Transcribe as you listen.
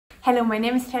Hello, my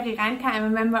name is Terry Reintke. I'm a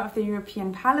member of the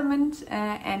European Parliament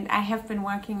and I have been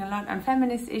working a lot on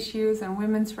feminist issues, on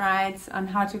women's rights, on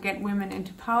how to get women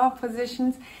into power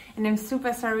positions. And I'm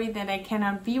super sorry that I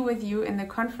cannot be with you in the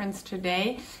conference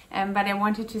today, but I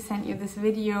wanted to send you this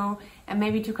video and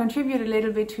maybe to contribute a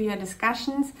little bit to your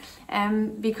discussions,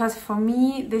 because for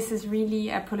me this is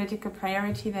really a political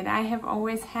priority that I have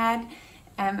always had,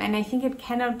 and I think it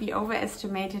cannot be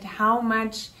overestimated how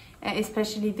much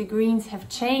especially the Greens have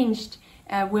changed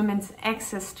women's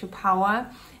access to power.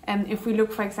 If we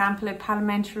look, for example, at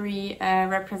parliamentary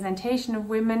representation of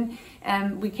women,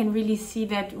 we can really see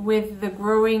that with the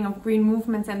growing of green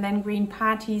movements and then green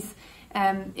parties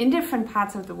in different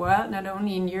parts of the world, not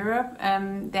only in Europe,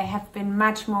 there have been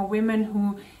much more women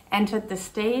who entered the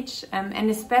stage,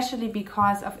 and especially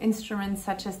because of instruments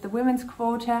such as the women's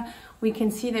quota, we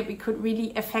can see that we could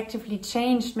really effectively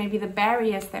change maybe the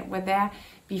barriers that were there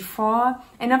before.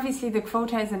 And obviously the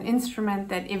quota is an instrument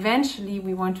that eventually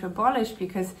we want to abolish,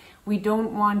 because we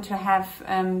don't want to have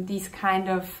these kind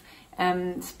of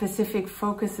specific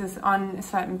focuses on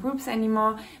certain groups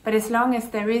anymore. But as long as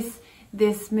there is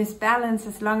this misbalance,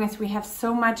 as long as we have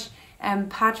so much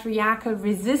patriarchal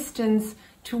resistance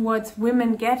towards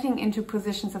women getting into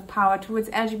positions of power, towards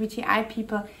LGBTI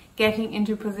people getting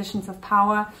into positions of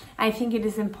power, I think it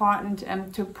is important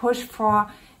to push for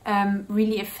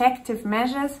really effective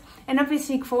measures. And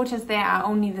obviously quotas there are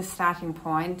only the starting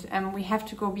point, and we have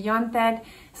to go beyond that.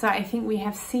 So I think we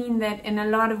have seen that in a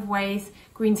lot of ways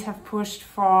Greens have pushed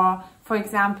for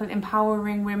example,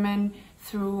 empowering women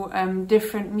through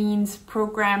different means,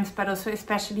 programs, but also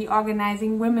especially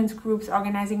organizing women's groups,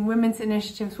 organizing women's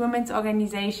initiatives, women's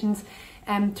organizations,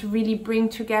 to really bring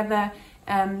together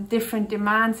different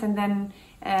demands and then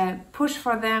push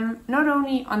for them, not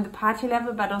only on the party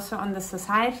level, but also on the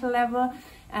societal level.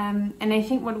 And I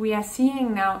think what we are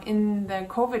seeing now in the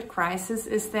COVID crisis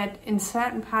is that in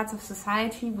certain parts of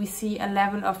society we see a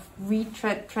level of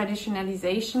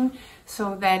re-traditionalization,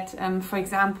 so that, for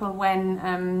example,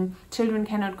 when children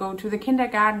cannot go to the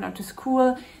kindergarten or to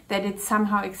school, that it's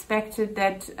somehow expected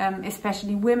that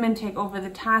especially women take over the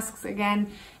tasks again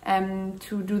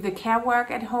to do the care work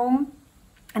at home.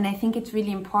 And I think it's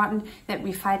really important that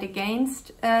we fight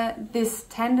against this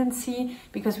tendency,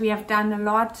 because we have done a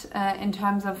lot in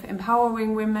terms of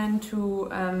empowering women to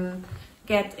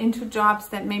get into jobs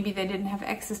that maybe they didn't have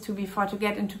access to before, to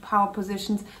get into power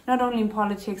positions, not only in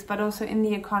politics, but also in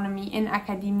the economy, in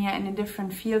academia, and in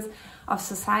different fields of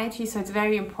society. So it's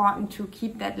very important to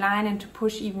keep that line and to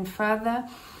push even further.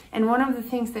 And one of the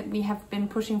things that we have been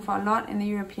pushing for a lot in the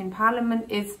European Parliament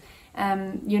is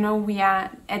we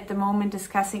are at the moment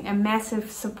discussing a massive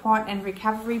support and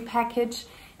recovery package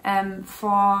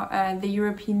for the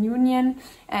European Union,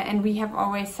 and we have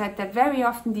always said that very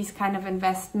often these kind of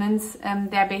investments,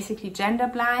 they're basically gender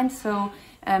blind, so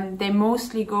they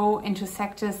mostly go into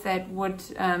sectors that would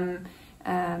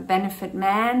benefit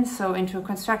men, so into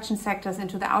construction sectors,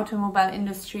 into the automobile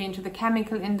industry, into the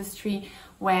chemical industry,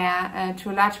 where to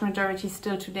a large majority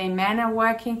still today men are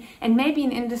working, and maybe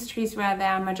in industries where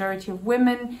there are a majority of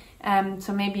women,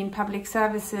 so maybe in public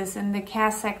services, in the care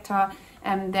sector,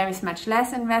 there is much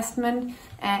less investment.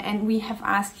 And we have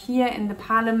asked here in the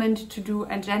Parliament to do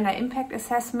a gender impact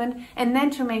assessment, and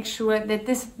then to make sure that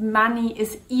this money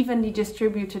is evenly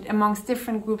distributed amongst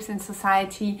different groups in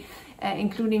society,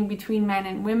 including between men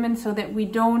and women, so that we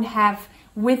don't have,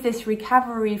 with this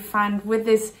recovery fund, with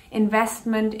this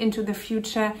investment into the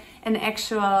future, an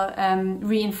actual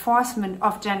reinforcement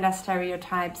of gender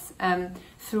stereotypes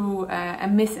through a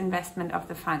misinvestment of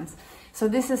the funds. So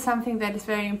this is something that is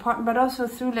very important, but also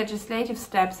through legislative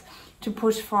steps to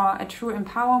push for a true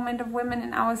empowerment of women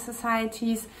in our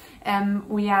societies.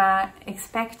 We are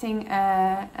expecting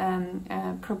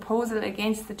a proposal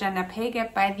against the gender pay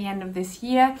gap by the end of this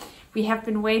year. We have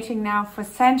been waiting now for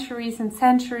centuries and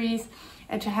centuries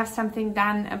to have something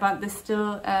done about the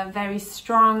still very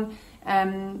strong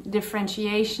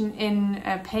differentiation in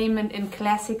payment in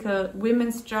classical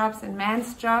women's jobs and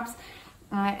men's jobs.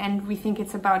 And we think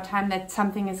it's about time that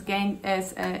something is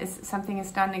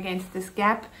done against this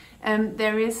gap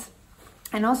there is.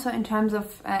 And also in terms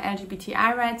of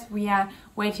LGBTI rights, we are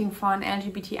waiting for an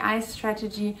LGBTI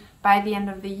strategy by the end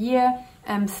of the year.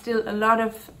 Still a lot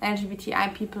of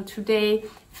LGBTI people today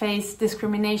face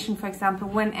discrimination, for example,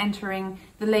 when entering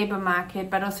the labor market,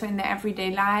 but also in their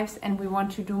everyday lives, and we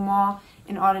want to do more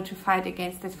in order to fight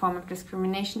against this form of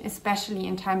discrimination, especially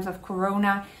in times of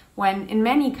Corona, when in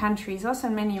many countries, also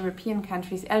in many European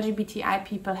countries, LGBTI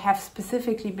people have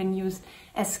specifically been used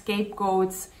as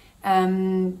scapegoats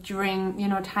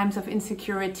during times of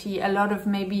insecurity. A lot of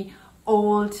maybe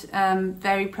old,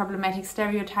 very problematic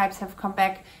stereotypes have come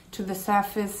back to the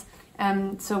surface.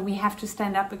 So we have to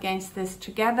stand up against this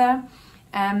together.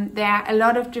 There are a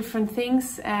lot of different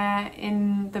things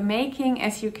in the making,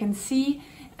 as you can see.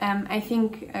 I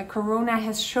think Corona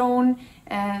has shown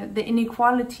the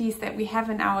inequalities that we have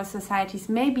in our societies,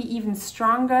 maybe even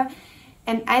stronger.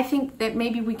 And I think that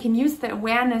maybe we can use the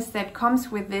awareness that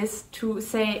comes with this to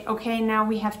say, okay, now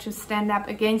we have to stand up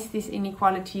against these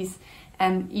inequalities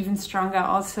even stronger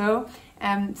also.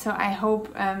 So I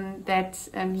hope that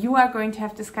you are going to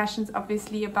have discussions,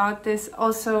 obviously, about this.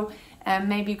 Also,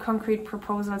 maybe concrete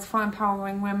proposals for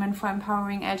empowering women, for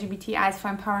empowering LGBTIs, for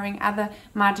empowering other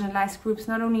marginalized groups,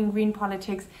 not only in green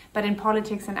politics, but in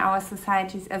politics in our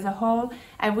societies as a whole.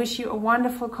 I wish you a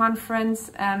wonderful conference,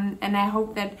 and I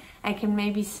hope that I can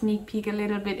maybe sneak peek a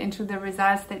little bit into the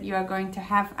results that you are going to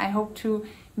have. I hope to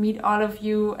meet all of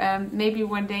you maybe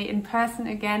one day in person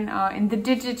again or in the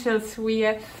digital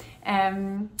sphere,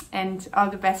 and all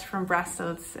the best from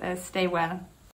Brussels. Stay well.